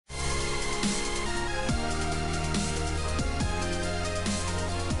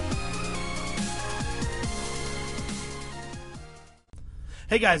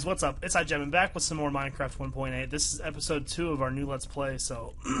Hey guys, what's up? It's iJevin back with some more Minecraft 1.8. This is episode 2 of our new Let's Play.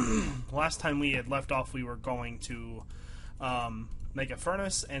 So, last time we had left off, we were going to make a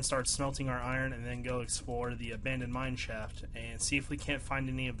furnace and start smelting our iron and then go explore the abandoned mine shaft and see if we can't find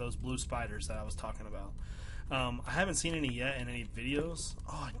any of those blue spiders that I was talking about. I haven't seen any yet in any videos.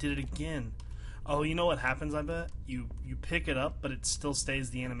 Oh, I did it again. Oh, you know what happens, I bet? You pick it up, but it still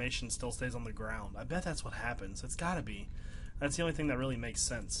stays, the animation still stays on the ground. I bet that's what happens. It's gotta be. That's the only thing that really makes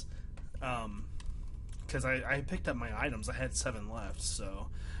sense. Because I picked up my items. I had 7 left, so,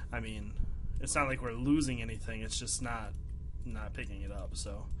 I mean, it's not like we're losing anything. It's just not picking it up,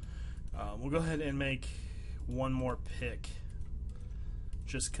 so. We'll go ahead and make one more pick.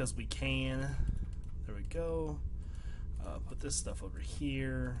 Just because we can. There we go. Put this stuff over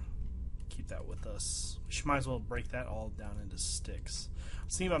here. Keep that with us. We might as well break that all down into sticks. I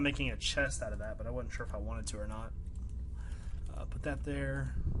was thinking about making a chest out of that, but I wasn't sure if I wanted to or not. Put that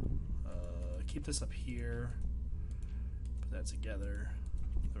there. Keep this up here. Put that together.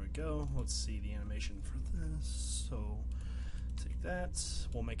 There we go. Let's see the animation for this. So take that.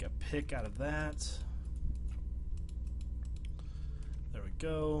 We'll make a pick out of that. There we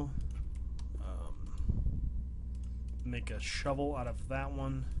go. Make a shovel out of that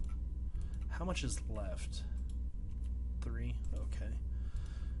one. How much is left? 3. Okay.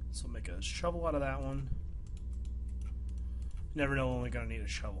 So make a shovel out of that one. Never know when we're going to need a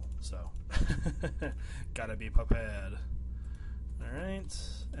shovel, so gotta be prepared. Alright,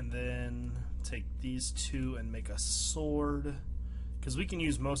 and then take these 2 and make a sword, because we can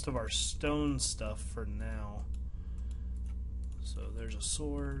use most of our stone stuff for now. So there's a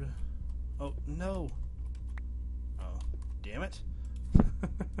sword. Oh, no! Oh, damn it.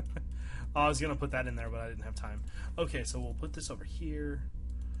 I was going to put that in there, but I didn't have time. Okay, so we'll put this over here.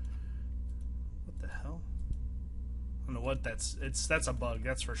 What the hell? I don't know what that's a bug,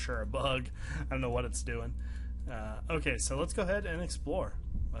 that's for sure a bug. I don't know what it's doing. Okay, so let's go ahead and explore.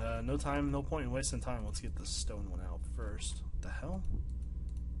 No point in wasting time. Let's get the stone one out first. What the hell?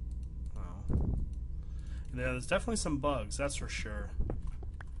 Oh. Yeah, there's definitely some bugs, that's for sure.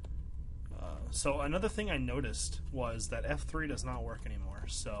 So another thing I noticed was that F3 does not work anymore,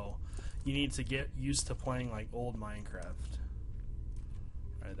 so you need to get used to playing like old Minecraft.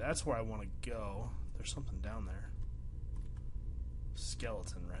 Alright, that's where I want to go. There's something down there.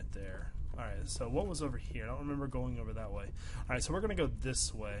 Skeleton right there. Alright, so what was over here? I don't remember going over that way. Alright, so we're going to go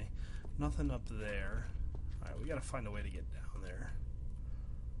this way. Nothing up there. Alright, we got to find a way to get down there.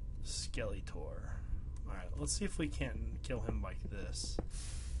 Skeletor. Alright, let's see if we can't kill him like this.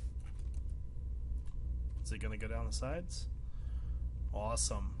 Is it going to go down the sides?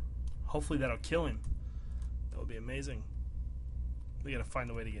 Awesome. Hopefully that'll kill him. That would be amazing. We got to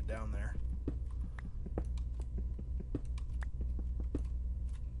find a way to get down there.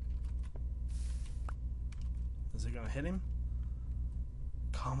 Is it going to hit him?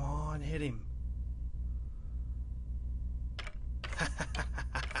 Come on, hit him.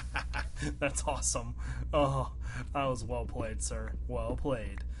 That's awesome. Oh, that was well played, sir. Well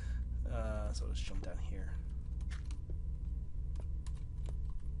played. So let's jump down here.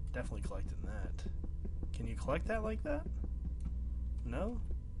 Definitely collecting that. Can you collect that like that? No?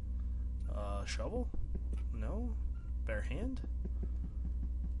 Shovel? No? Bare hand?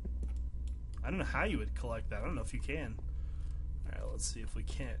 I don't know how you would collect that. I don't know if you can. Alright, let's see if we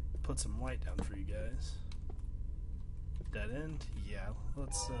can't put some light down for you guys. Dead end? Yeah,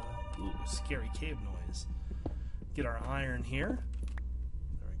 let's, ooh, scary cave noise. Get our iron here.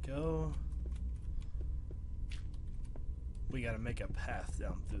 There we go. We gotta make a path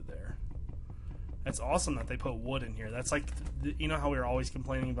down through there. That's awesome that they put wood in here. That's like, you know how we were always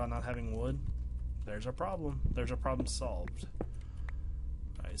complaining about not having wood? There's our problem. There's our problem solved.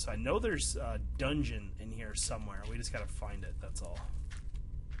 Alright, so I know there's a dungeon in here somewhere. We just gotta find it, that's all.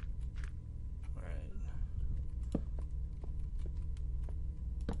 Alright.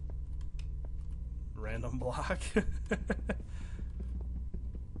 Random block.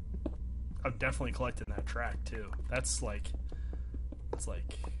 I'm definitely collecting that track too. That's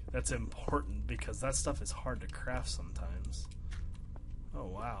important because that stuff is hard to craft sometimes. Oh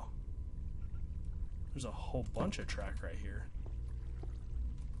wow. There's a whole bunch of track right here.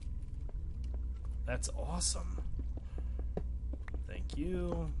 That's awesome. Thank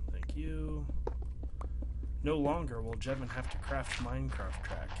you. Thank you. No longer will Jevin have to craft minecart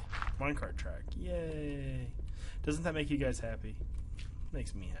track. Yay. Doesn't that make you guys happy?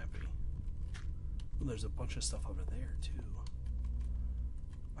 Makes me happy. Ooh, there's a bunch of stuff over there too.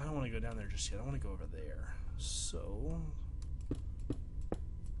 I don't want to go down there just yet. I want to go over there. So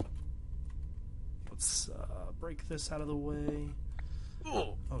let's break this out of the way.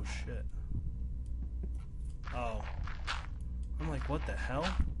 Oh shit. Oh. I'm like, what the hell?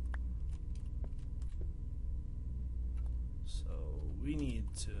 So we need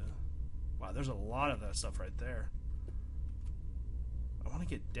to... Wow, there's a lot of that stuff right there. I want to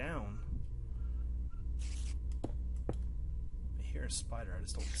get down. I hear a spider, I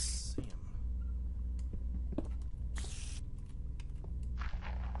just don't see him.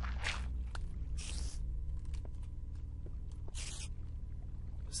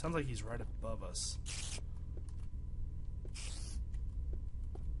 It sounds like he's right above us.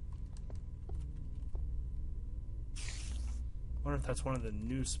 I wonder if that's one of the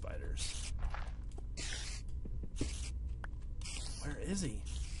new spiders. Where is he?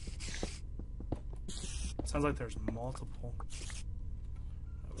 Sounds like there's multiple.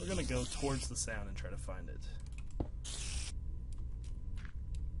 We're gonna go towards the sound and try to find it.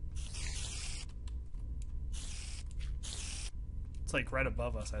 It's like right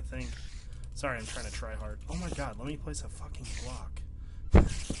above us, I think. Sorry, I'm trying to try hard. Oh my god, let me place a fucking block.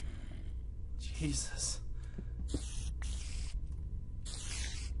 Jesus.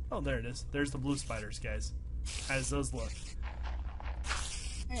 Oh, there it is. There's the blue spiders, guys. How does those look?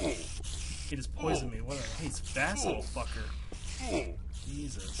 He just poisoned me. What a... He's fast, little fucker.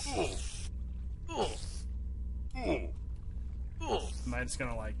 Jesus. Am I just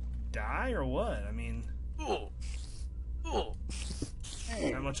gonna, like, die or what? I mean... Not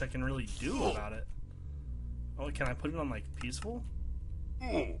much I can really do about it. Oh, can I put it on, like, peaceful?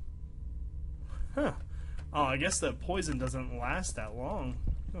 Huh. Oh, I guess the poison doesn't last that long.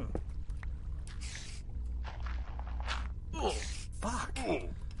 Huh. Fuck!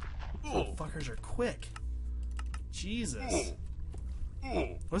 Those fuckers are quick. Jesus.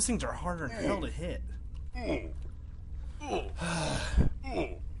 Those things are harder than hell to hit.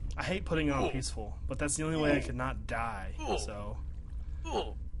 I hate putting it on peaceful, but that's the only way I could not die, so...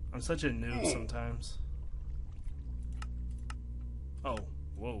 I'm such a noob sometimes. Oh,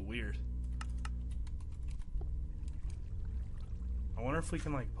 whoa, weird. I wonder if we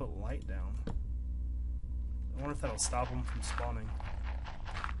can, like, put light down. I wonder if that'll stop them from spawning.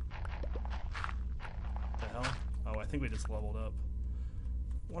 What the hell? Oh, I think we just leveled up.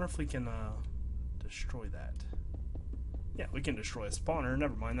 I wonder if we can, destroy that. Yeah, we can destroy a spawner.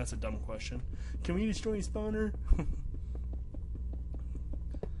 Never mind, that's a dumb question. Can we destroy a spawner?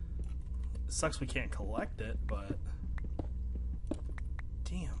 It sucks we can't collect it, but...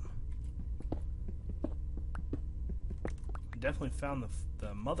 Damn. Definitely found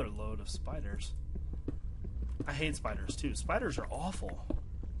the mother load of spiders. I hate spiders too. Spiders are awful.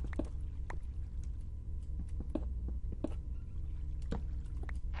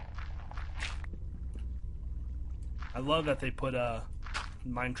 I love that they put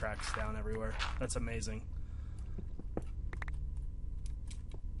mine tracks down everywhere. That's amazing.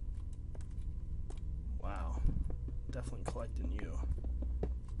 Wow. Definitely collecting you.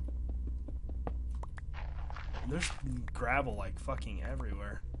 There's gravel like fucking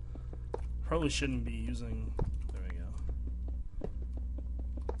everywhere. Probably shouldn't be using... There we go.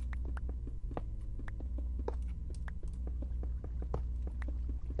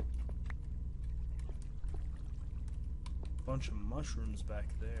 Bunch of mushrooms back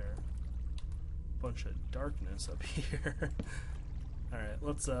there. Bunch of darkness up here. Alright,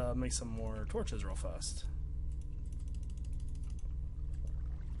 let's make some more torches real fast.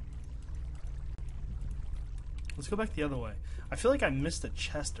 Let's go back the other way. I feel like I missed a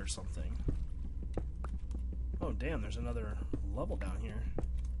chest or something. Oh damn, there's another level down here.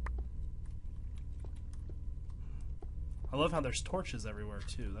 I love how there's torches everywhere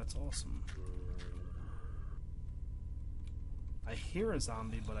too. That's awesome. I hear a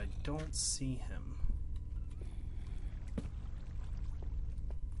zombie, but I don't see him.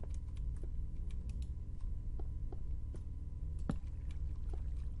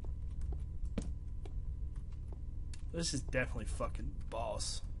 This is definitely fucking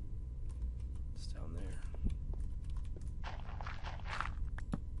boss. It's down there.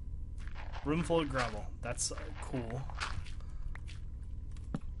 Room full of gravel. That's cool.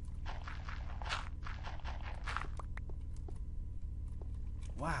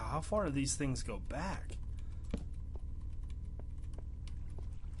 Wow, how far do these things go back?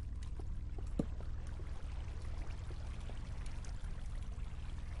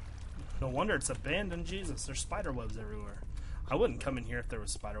 No wonder it's abandoned. Jesus, there's spider webs everywhere. I wouldn't come in here if there was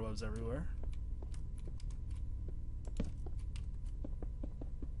spider webs everywhere.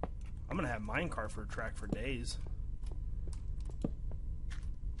 I'm gonna have minecart for a track for days.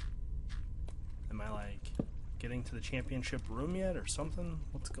 Am I like getting to the championship room yet or something?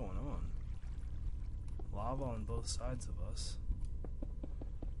 What's going on? Lava on both sides of us.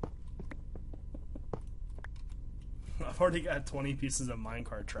 I've already got 20 pieces of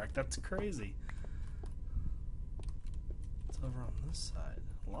minecart track. That's crazy. It's over on this side.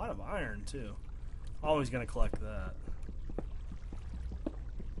 A lot of iron, too. Always gonna collect that.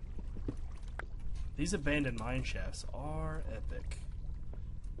 These abandoned mine shafts are epic.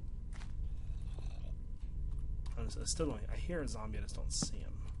 I still don't. I hear a zombie, I just don't see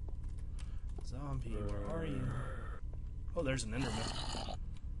him. Zombie, where are you? Oh, there's an enderman.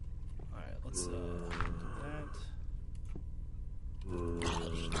 Alright, let's do that.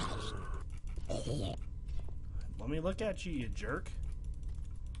 Let me look at you, you jerk.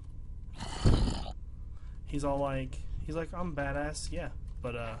 He's all like, I'm badass, yeah,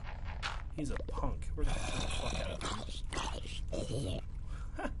 but he's a punk. We're gonna kill the fuck out of him.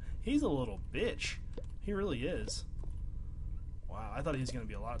 He's a little bitch. He really is. Wow, I thought he was gonna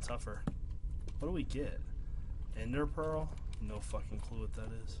be a lot tougher. What do we get? Ender pearl? No fucking clue what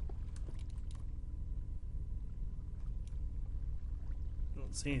that is. I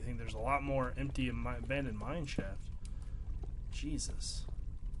don't see anything. There's a lot more empty abandoned mine shaft. Jesus.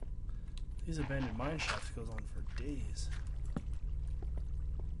 These abandoned mine shafts goes on for days.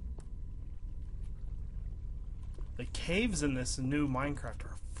 The caves in this new Minecraft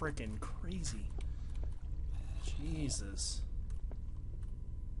are freaking crazy. Jesus.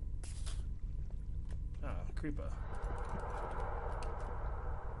 Ah, creeper.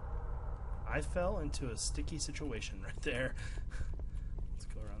 I fell into a sticky situation right there. Let's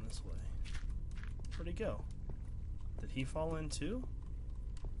go around this way. Where'd he go? Did he fall in too?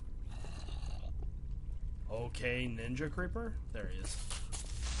 Okay, ninja creeper. There he is.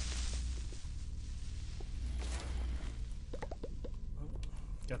 Oh,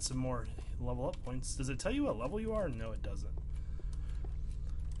 got some more level up points. Does it tell you what level you are? No, it doesn't.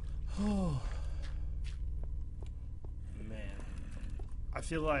 Oh, man. I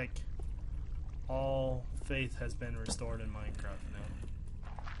feel like all faith has been restored in Minecraft now.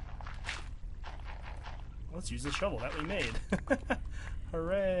 Let's use the shovel that we made.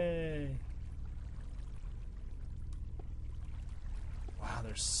 Hooray! Wow,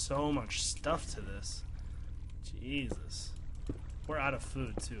 there's so much stuff to this. Jesus. We're out of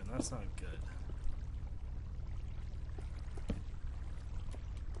food too, and that's not good.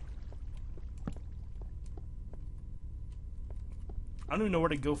 I don't even know where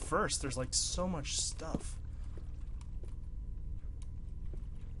to go first. There's like so much stuff.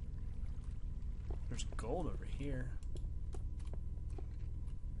 There's gold over here.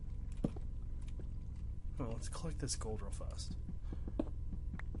 Oh, let's collect this gold real fast.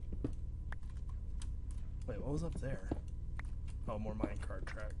 Wait, what was up there? Oh, more minecart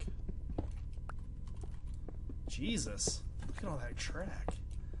track. Jesus, look at all that track.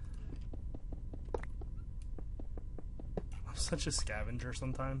 I'm such a scavenger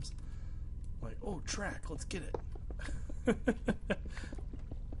sometimes. I'm like, oh, track, let's get it.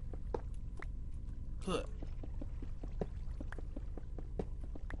 Huh.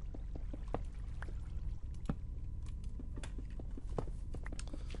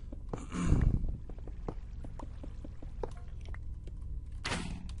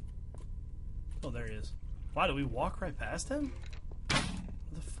 Oh, there he is. Wow, did we walk right past him? Where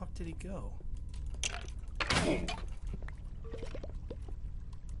the fuck did he go?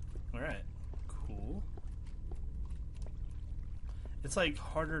 Alright, cool. It's like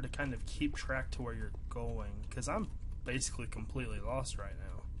harder to kind of keep track to where you're going, because I'm basically completely lost right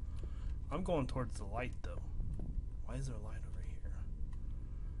now. I'm going towards the light though. Why is there a light over here?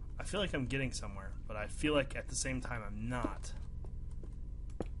 I feel like I'm getting somewhere, but I feel like at the same time I'm not.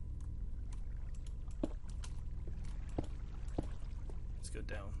 Let's go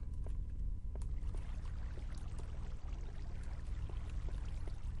down.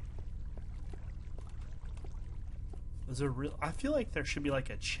 Is there real? I feel like there should be like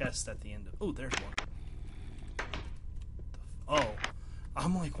a chest at the end of. Oh, there's one. Oh,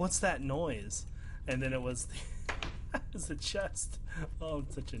 I'm like, what's that noise? And then it was, it was a chest. Oh,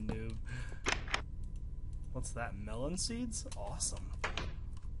 I'm such a noob. What's that? Melon seeds? Awesome.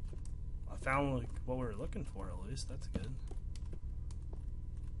 I found like what we were looking for at least. That's good.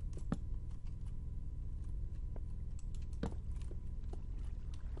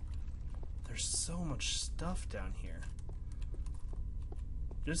 There's so much stuff down here.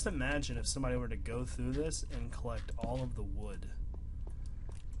 Just imagine if somebody were to go through this and collect all of the wood.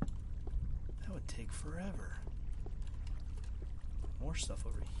 That would take forever. More stuff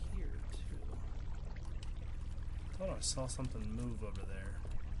over here, too. I thought I saw something move over there.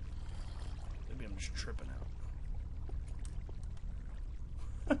 Maybe I'm just tripping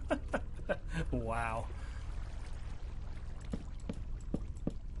out. Wow.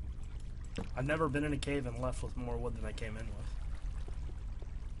 I've never been in a cave and left with more wood than I came in with.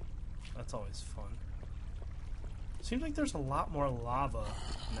 That's always fun. Seems like there's a lot more lava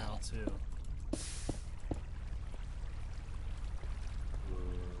now, too.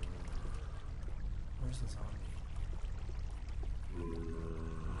 Where's the zombie?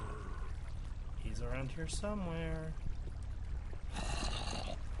 He's around here somewhere.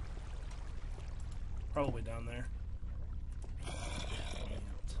 Probably down there.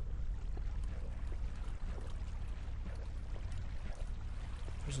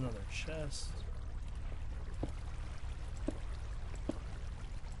 There's another chest.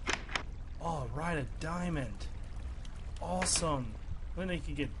 Oh, right, a diamond. Awesome. I didn't know you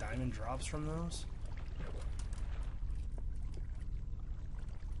could get diamond drops from those.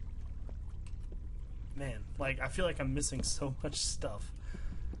 Man, like, I feel like I'm missing so much stuff.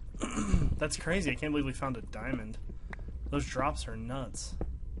 That's crazy. I can't believe we found a diamond. Those drops are nuts.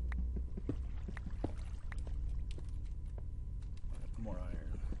 More iron.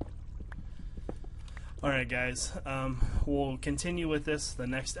 Alright, guys. We'll continue with this the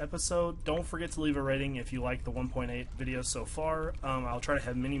next episode. Don't forget to leave a rating if you like the 1.8 videos so far. I'll try to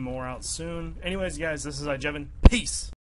have many more out soon. Anyways, guys, this is iJevin. Peace!